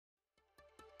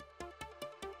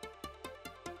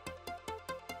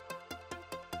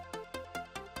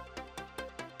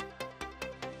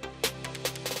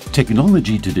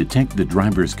Technology to detect the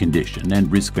driver's condition and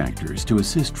risk factors to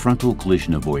assist frontal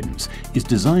collision avoidance is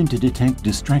designed to detect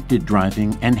distracted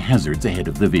driving and hazards ahead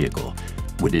of the vehicle.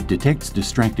 When it detects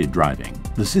distracted driving,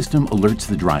 the system alerts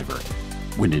the driver.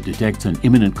 When it detects an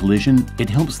imminent collision, it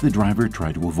helps the driver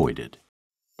try to avoid it.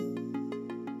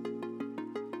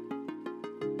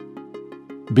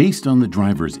 Based on the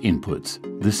driver's inputs,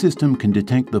 the system can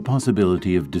detect the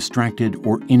possibility of distracted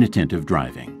or inattentive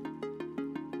driving.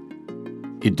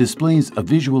 It displays a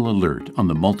visual alert on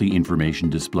the multi-information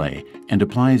display and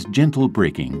applies gentle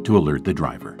braking to alert the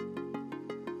driver.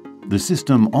 The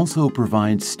system also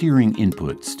provides steering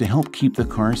inputs to help keep the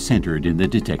car centered in the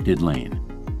detected lane.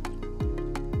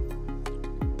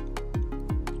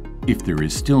 If there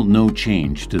is still no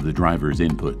change to the driver's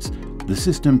inputs, the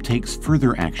system takes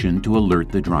further action to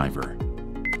alert the driver.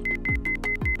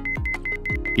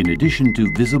 In addition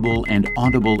to visible and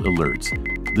audible alerts,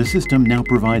 the system now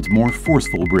provides more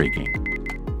forceful braking.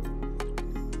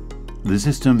 The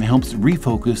system helps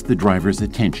refocus the driver's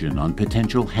attention on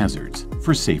potential hazards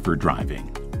for safer driving.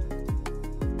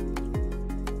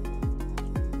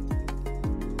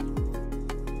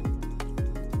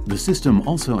 The system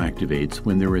also activates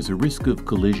when there is a risk of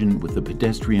collision with a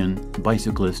pedestrian,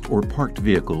 bicyclist, or parked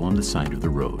vehicle on the side of the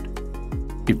road.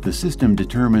 If the system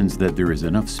determines that there is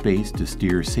enough space to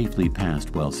steer safely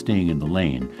past while staying in the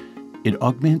lane, it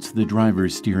augments the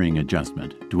driver's steering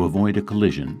adjustment to avoid a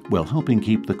collision while helping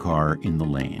keep the car in the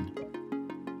lane.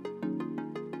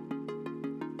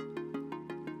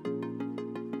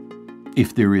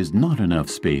 If there is not enough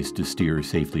space to steer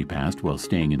safely past while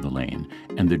staying in the lane,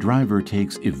 and the driver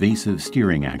takes evasive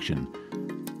steering action,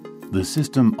 the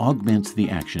system augments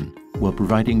the action while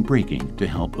providing braking to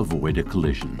help avoid a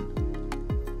collision.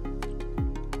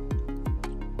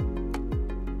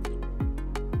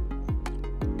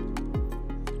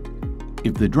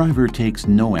 If the driver takes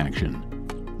no action,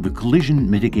 the collision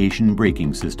mitigation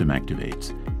braking system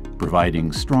activates,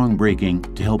 providing strong braking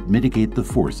to help mitigate the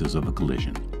forces of a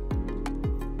collision.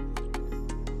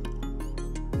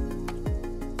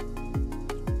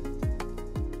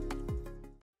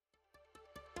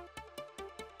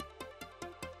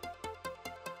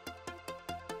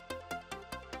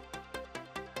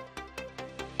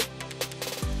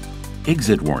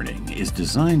 Exit warning is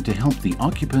designed to help the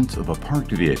occupants of a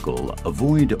parked vehicle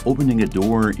avoid opening a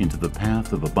door into the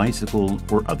path of a bicycle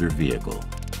or other vehicle.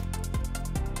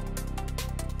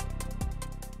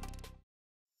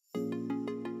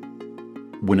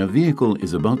 When a vehicle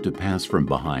is about to pass from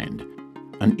behind,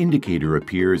 an indicator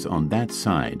appears on that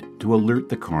side to alert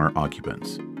the car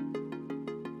occupants.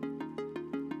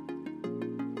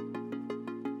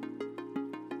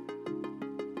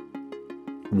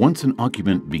 Once an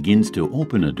occupant begins to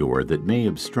open a door that may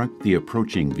obstruct the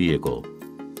approaching vehicle,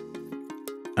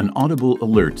 an audible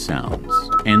alert sounds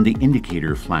and the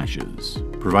indicator flashes,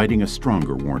 providing a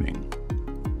stronger warning.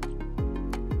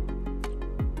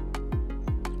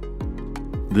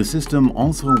 The system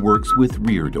also works with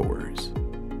rear doors.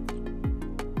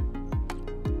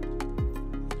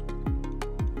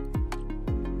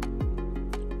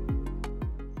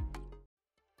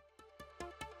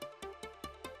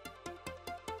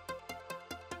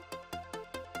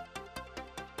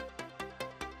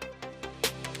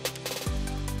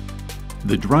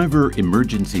 The Driver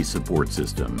Emergency Support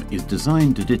System is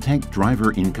designed to detect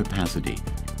driver incapacity,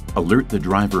 alert the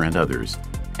driver and others,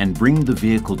 and bring the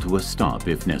vehicle to a stop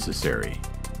if necessary.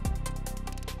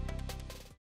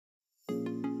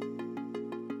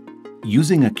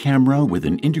 Using a camera with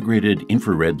an integrated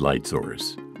infrared light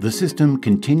source, the system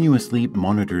continuously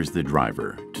monitors the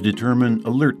driver to determine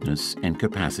alertness and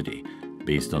capacity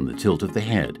based on the tilt of the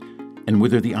head and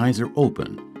whether the eyes are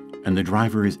open and the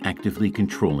driver is actively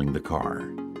controlling the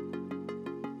car.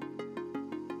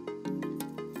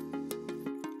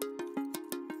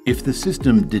 If the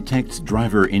system detects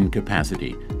driver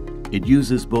incapacity, it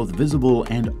uses both visible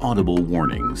and audible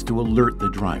warnings to alert the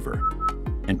driver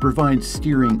and provides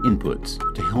steering inputs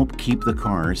to help keep the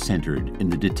car centered in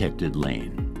the detected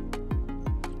lane.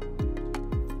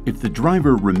 If the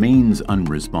driver remains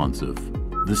unresponsive,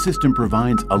 the system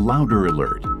provides a louder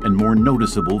alert and more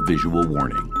noticeable visual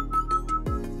warning.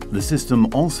 The system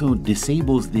also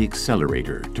disables the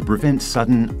accelerator to prevent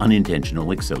sudden,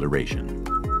 unintentional acceleration.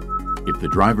 If the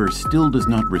driver still does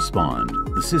not respond,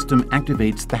 the system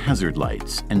activates the hazard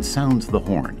lights and sounds the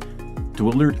horn to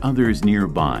alert others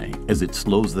nearby as it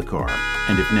slows the car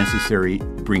and, if necessary,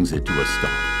 brings it to a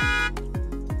stop.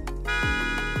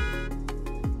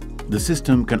 The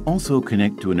system can also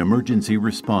connect to an emergency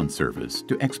response service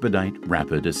to expedite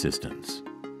rapid assistance.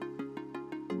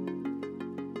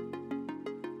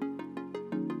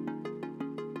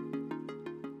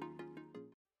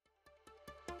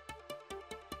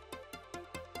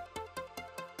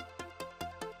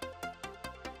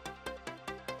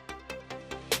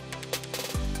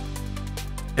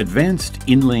 Advanced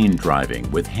in-lane driving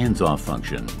with hands-off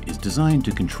function is designed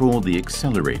to control the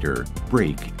accelerator,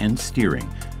 brake, and steering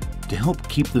to help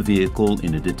keep the vehicle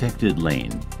in a detected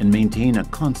lane and maintain a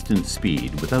constant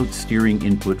speed without steering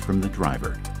input from the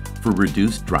driver for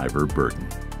reduced driver burden.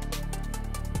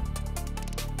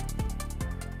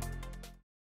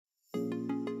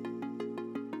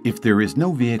 If there is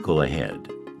no vehicle ahead,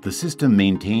 the system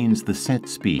maintains the set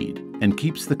speed and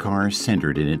keeps the car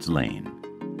centered in its lane.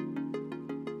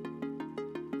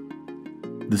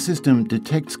 The system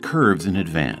detects curves in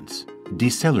advance,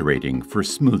 decelerating for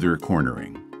smoother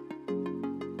cornering.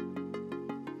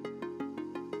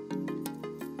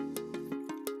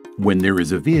 When there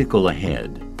is a vehicle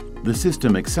ahead, the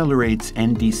system accelerates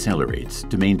and decelerates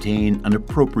to maintain an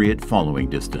appropriate following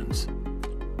distance.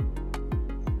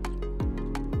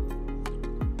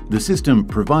 The system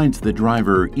provides the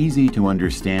driver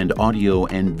easy-to-understand audio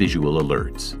and visual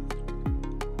alerts.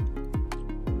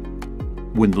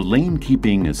 When the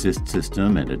lane-keeping assist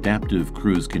system and adaptive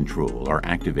cruise control are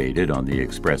activated on the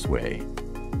expressway,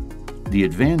 the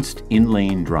advanced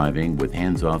in-lane driving with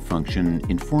hands-off function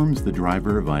informs the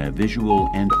driver via visual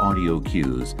and audio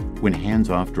cues when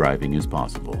hands-off driving is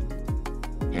possible.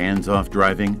 Hands-off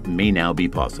driving may now be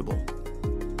possible.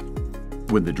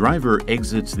 When the driver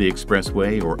exits the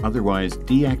expressway or otherwise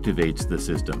deactivates the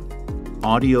system,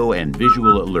 audio and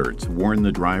visual alerts warn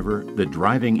the driver that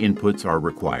driving inputs are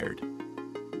required.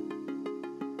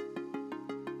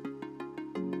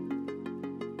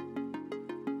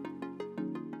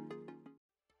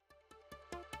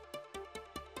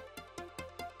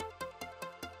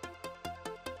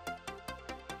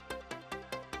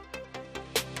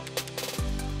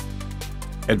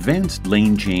 Advanced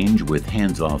lane change with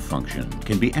hands-off function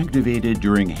can be activated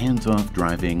during hands-off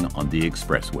driving on the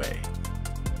expressway.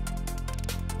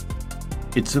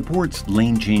 It supports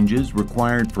lane changes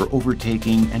required for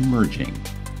overtaking and merging,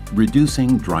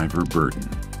 reducing driver burden.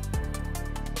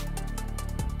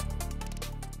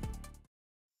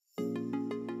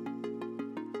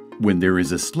 When there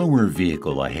is a slower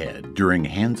vehicle ahead during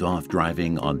hands-off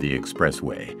driving on the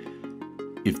expressway,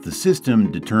 if the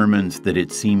system determines that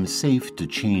it seems safe to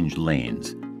change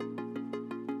lanes,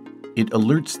 it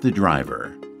alerts the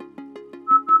driver.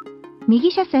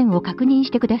 右車線を確認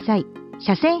してください。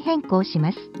車線変更し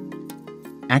ます。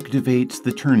 Activates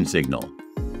the turn signal,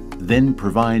 then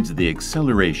provides the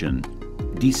acceleration,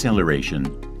 deceleration,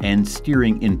 and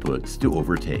steering inputs to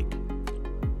overtake.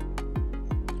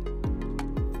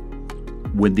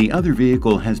 When the other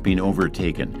vehicle has been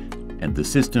overtaken, and the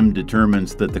system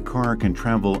determines that the car can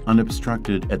travel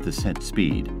unobstructed at the set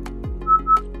speed,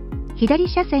 左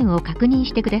車線を確認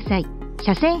してください。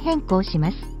車線変更し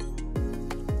ます。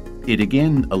 it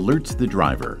again alerts the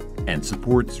driver and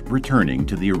supports returning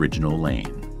to the original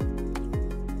lane.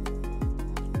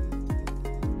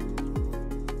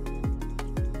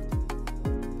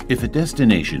 If a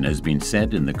destination has been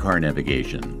set in the car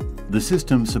navigation, the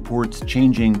system supports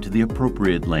changing to the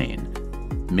appropriate lane,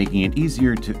 making it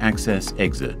easier to access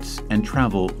exits and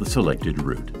travel the selected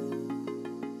route.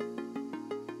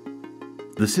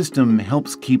 The system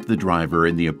helps keep the driver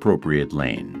in the appropriate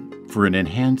lane for an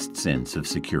enhanced sense of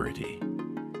security.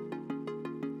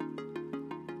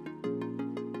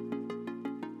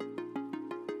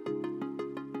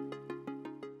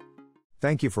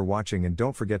 Thank you for watching, and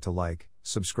don't forget to like,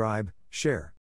 subscribe, share.